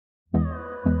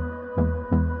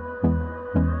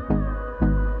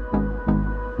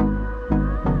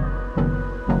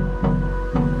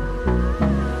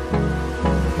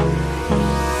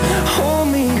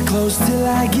close till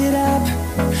I get up.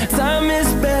 Time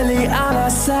is barely on our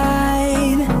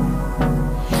side.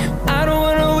 I don't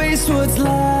wanna waste what's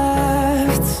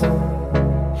left.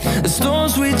 The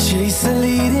storms we chase are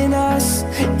leading us,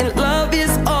 and love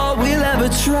is all we'll ever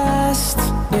trust.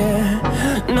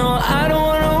 Yeah, no, I don't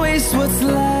wanna waste what's left.